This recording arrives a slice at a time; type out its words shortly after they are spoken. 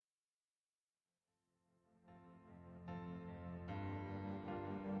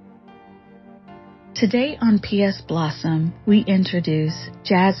Today on PS Blossom, we introduce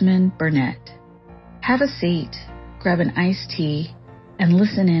Jasmine Burnett. Have a seat, grab an iced tea, and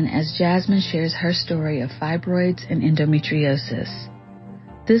listen in as Jasmine shares her story of fibroids and endometriosis.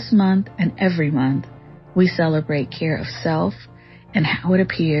 This month and every month, we celebrate care of self and how it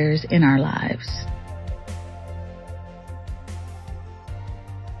appears in our lives.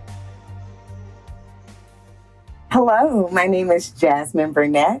 Hello, my name is Jasmine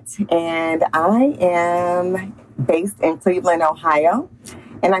Burnett, and I am based in Cleveland, Ohio.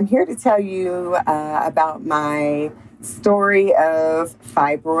 And I'm here to tell you about my story of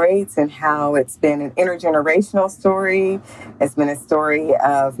fibroids and how it's been an intergenerational story. It's been a story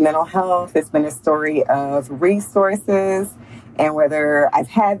of mental health. It's been a story of resources and whether I've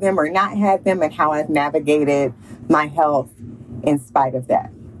had them or not had them and how I've navigated my health in spite of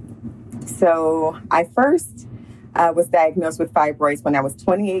that. So I first was diagnosed with fibroids when I was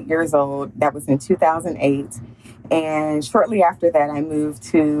 28 years old. That was in 2008. And shortly after that, I moved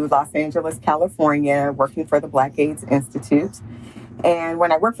to Los Angeles, California, working for the Black AIDS Institute. And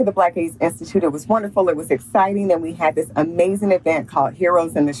when I worked for the Black AIDS Institute, it was wonderful. It was exciting. And we had this amazing event called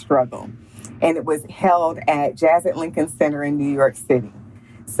Heroes in the Struggle. And it was held at Jazz at Lincoln Center in New York City.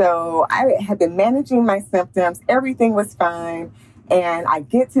 So I had been managing my symptoms. Everything was fine. And I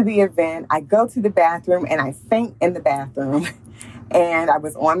get to the event, I go to the bathroom, and I faint in the bathroom. And I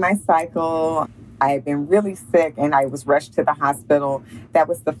was on my cycle. I had been really sick, and I was rushed to the hospital. That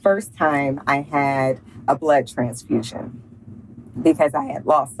was the first time I had a blood transfusion because I had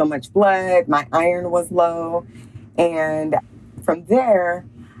lost so much blood. My iron was low. And from there,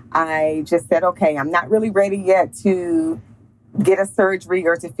 I just said, okay, I'm not really ready yet to get a surgery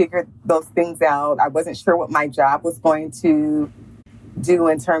or to figure those things out. I wasn't sure what my job was going to do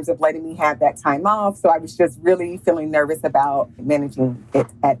in terms of letting me have that time off. So I was just really feeling nervous about managing it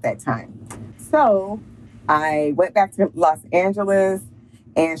at that time. So I went back to Los Angeles,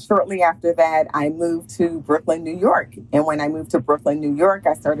 and shortly after that, I moved to Brooklyn, New York. And when I moved to Brooklyn, New York,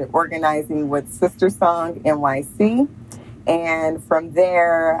 I started organizing with Sister Song NYC. And from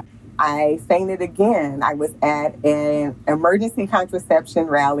there, I fainted again. I was at an emergency contraception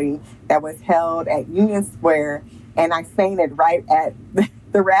rally that was held at Union Square. And I fainted right at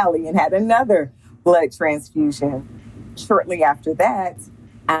the rally and had another blood transfusion. Shortly after that,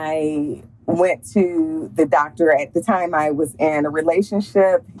 I went to the doctor. At the time, I was in a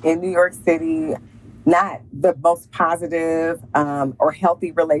relationship in New York City, not the most positive or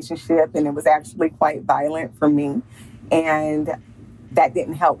healthy relationship, and it was actually quite violent for me. And that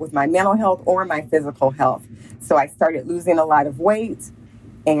didn't help with my mental health or my physical health. So I started losing a lot of weight.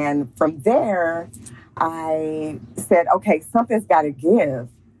 And from there, I said, okay, something's got to give.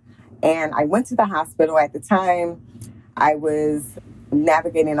 And I went to the hospital. At the time, I was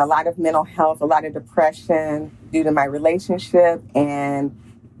navigating a lot of mental health, a lot of depression due to my relationship. And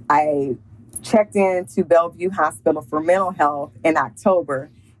I checked into Bellevue Hospital for mental health in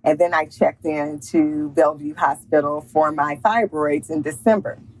October. And then I checked into Bellevue Hospital for my fibroids in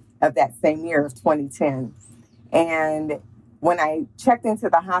December of that same year of 2010. And when I checked into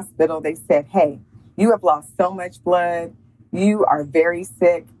the hospital, they said, hey, you have lost so much blood, you are very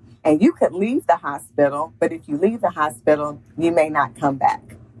sick, and you could leave the hospital, but if you leave the hospital, you may not come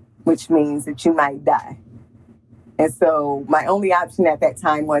back, which means that you might die. And so my only option at that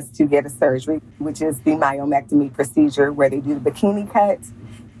time was to get a surgery, which is the myomectomy procedure, where they do the bikini cut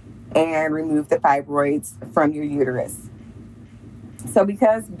and remove the fibroids from your uterus. So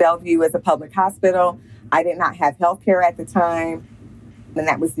because Bellevue is a public hospital, I did not have health care at the time. And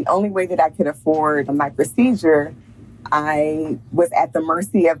that was the only way that I could afford my procedure. I was at the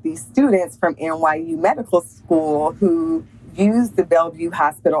mercy of these students from NYU Medical School who used the Bellevue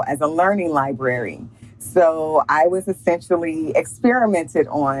Hospital as a learning library. So I was essentially experimented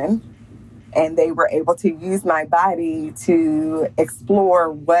on, and they were able to use my body to explore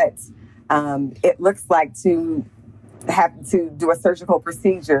what it looks like to have to do a surgical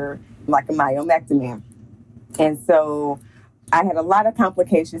procedure like a myomectomy. And so I had a lot of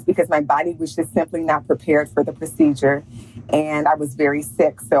complications because my body was just simply not prepared for the procedure. And I was very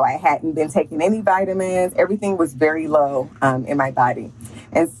sick, so I hadn't been taking any vitamins. Everything was very low in my body.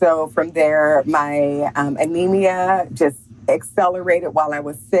 And so from there, my anemia just accelerated while I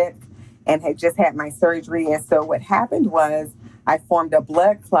was sick and had just had my surgery. And so what happened was I formed a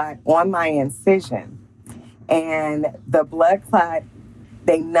blood clot on my incision. And the blood clot,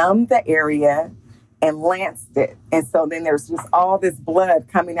 they numbed the area and lanced it. And so then there's just all this blood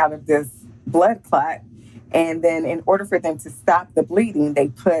coming out of this blood clot. And then in order for them to stop the bleeding, they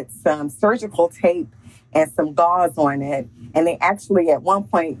put some surgical tape and some gauze on it. And they actually at one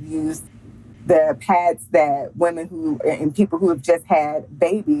point used the pads that women and people who have just had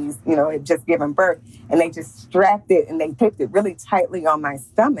babies, had just given birth, and they just strapped it and they taped it really tightly on my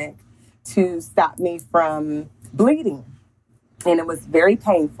stomach to stop me from bleeding. And it was very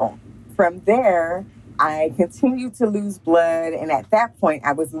painful. From there, I continued to lose blood. And at that point,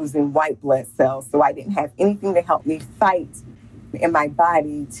 I was losing white blood cells. So I didn't have anything to help me fight in my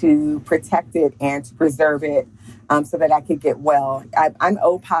body to protect it and to preserve it so that I could get well. I'm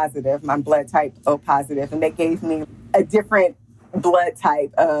O positive. I'm blood type O positive. And they gave me a different blood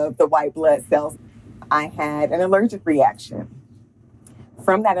type of the white blood cells. I had an allergic reaction.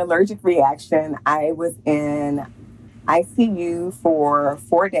 From that allergic reaction, I was in ICU for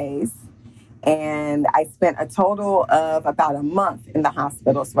 4 days. And I spent a total of about a month in the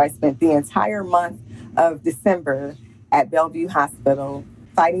hospital. So I spent the entire month of December at Bellevue Hospital,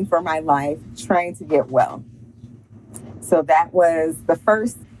 fighting for my life, trying to get well. So that was the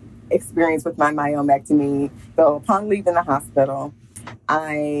first experience with my myomectomy. So upon leaving the hospital,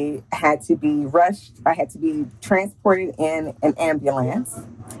 I had to be rushed. I had to be transported in an ambulance.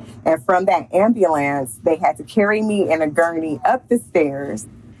 And from that ambulance, they had to carry me in a gurney up the stairs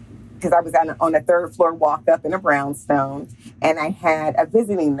because I was on a third floor walk up in a brownstone. And I had a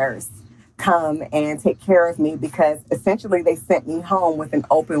visiting nurse come and take care of me because essentially they sent me home with an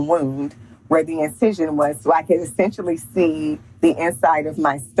open wound where the incision was, so I could essentially see the inside of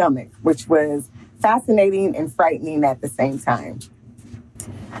my stomach, which was fascinating and frightening at the same time.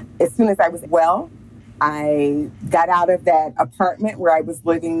 As soon as I was well, I got out of that apartment where I was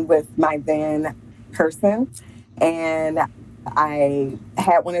living with my then person, and I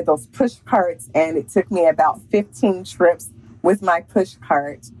had one of those push carts, and it took me about 15 trips with my push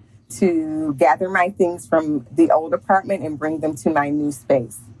cart to gather my things from the old apartment and bring them to my new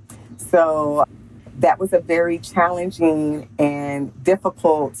space. So that was a very challenging and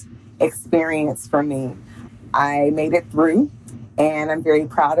difficult experience for me. I made it through, and I'm very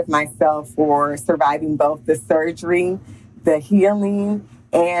proud of myself for surviving both the surgery, the healing,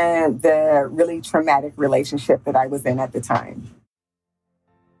 and the really traumatic relationship that I was in at the time.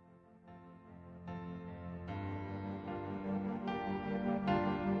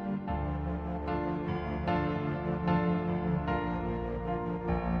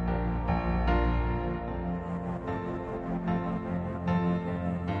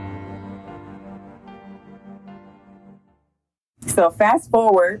 So fast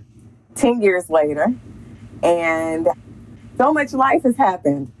forward 10 years later, and so much life has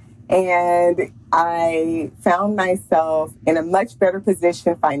happened. And I found myself in a much better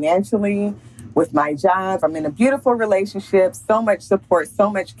position financially with my job. I'm in a beautiful relationship, so much support, so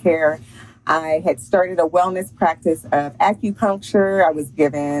much care. I had started a wellness practice of acupuncture. I was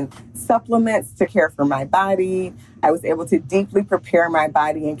given supplements to care for my body. I was able to deeply prepare my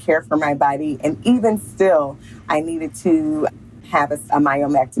body and care for my body. And even still, I needed to have a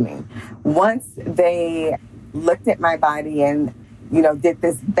myomectomy. Once they looked at my body and, did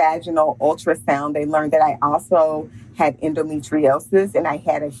this vaginal ultrasound, they learned that I also had endometriosis and I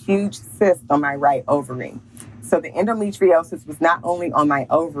had a huge cyst on my right ovary. So the endometriosis was not only on my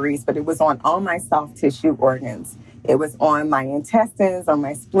ovaries, but it was on all my soft tissue organs. It was on my intestines, on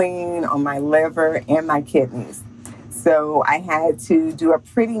my spleen, on my liver, and my kidneys. So I had to do a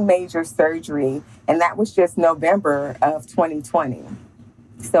pretty major surgery, and that was just November of 2020.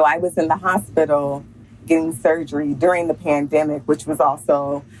 So I was in the hospital getting surgery during the pandemic, which was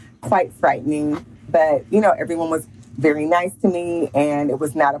also quite frightening. But, everyone was very nice to me, and it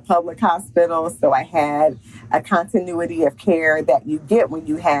was not a public hospital. So I had a continuity of care that you get when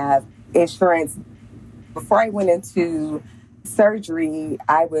you have insurance. Before I went into surgery,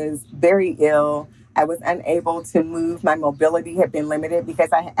 I was very ill. I was unable to move. My mobility had been limited because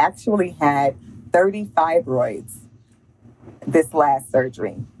I actually had 30 fibroids this last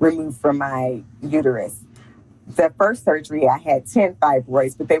surgery removed from my uterus. The first surgery, I had 10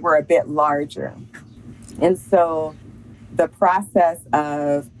 fibroids, but they were a bit larger. And so the process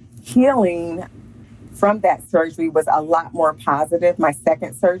of healing from that surgery was a lot more positive, my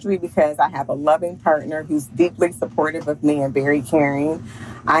second surgery, because I have a loving partner who's deeply supportive of me and very caring.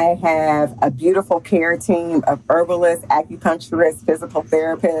 I have a beautiful care team of herbalists, acupuncturists, physical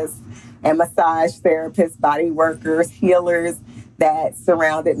therapists, and massage therapists, body workers, healers that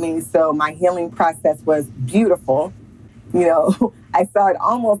surrounded me. So my healing process was beautiful. I saw it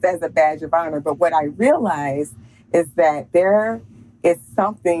almost as a badge of honor. But what I realized is that there is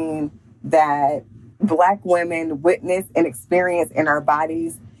something that Black women witness and experience in our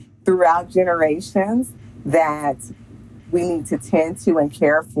bodies throughout generations that we need to tend to and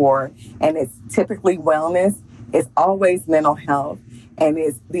care for. And it's typically wellness. It's always mental health. And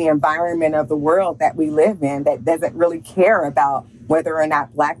it's the environment of the world that we live in that doesn't really care about whether or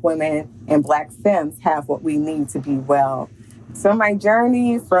not Black women and Black femmes have what we need to be well. So my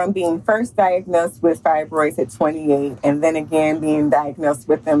journey from being first diagnosed with fibroids at 28 and then again being diagnosed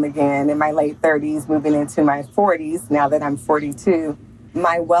with them again in my late 30s, moving into my 40s, now that I'm 42,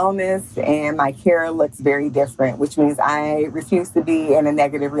 my wellness and my care looks very different, which means I refuse to be in a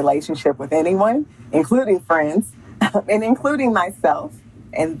negative relationship with anyone, including friends, and including myself.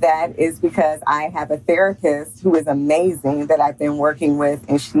 And that is because I have a therapist who is amazing that I've been working with,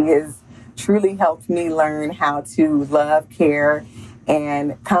 and she has truly helped me learn how to love, care,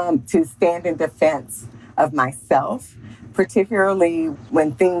 and come to stand in defense of myself, particularly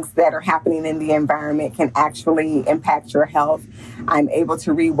when things that are happening in the environment can actually impact your health. I'm able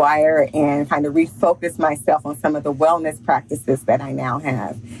to rewire and kind of refocus myself on some of the wellness practices that I now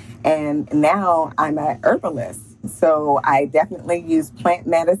have. And now I'm an herbalist. So I definitely use plant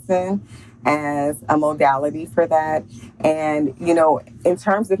medicine as a modality for that. And, you know, in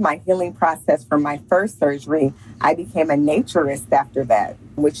terms of my healing process from my first surgery, I became a naturist after that,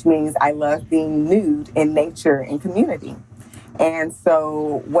 which means I love being nude in nature and community. And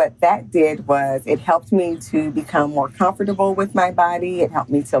so what that did was it helped me to become more comfortable with my body. It helped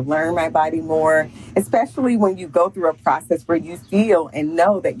me to learn my body more, especially when you go through a process where you feel and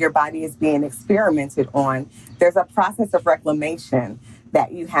know that your body is being experimented on. There's a process of reclamation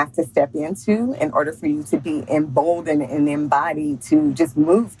that you have to step into in order for you to be emboldened and embodied to just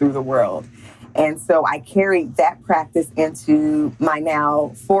move through the world. And so I carried that practice into my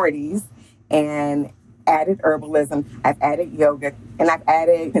now 40s and added herbalism, I've added yoga, and I've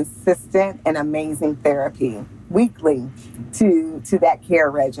added consistent and amazing therapy weekly to that care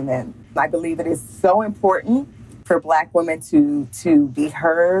regimen. I believe it is so important for Black women to be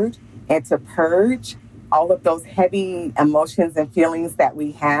heard and to purge all of those heavy emotions and feelings that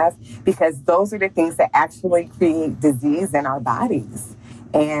we have, because those are the things that actually create disease in our bodies.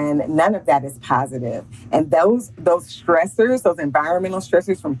 And none of that is positive. And those stressors, those environmental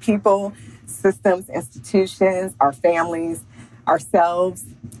stressors from people, systems, institutions, our families, ourselves,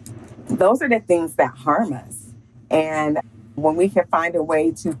 those are the things that harm us. And when we can find a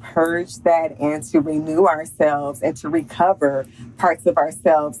way to purge that and to renew ourselves and to recover parts of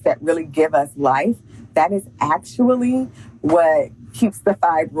ourselves that really give us life, that is actually what keeps the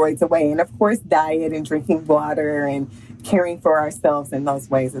fibroids away. And of course, diet and drinking water and caring for ourselves in those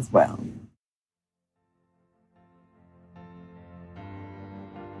ways as well.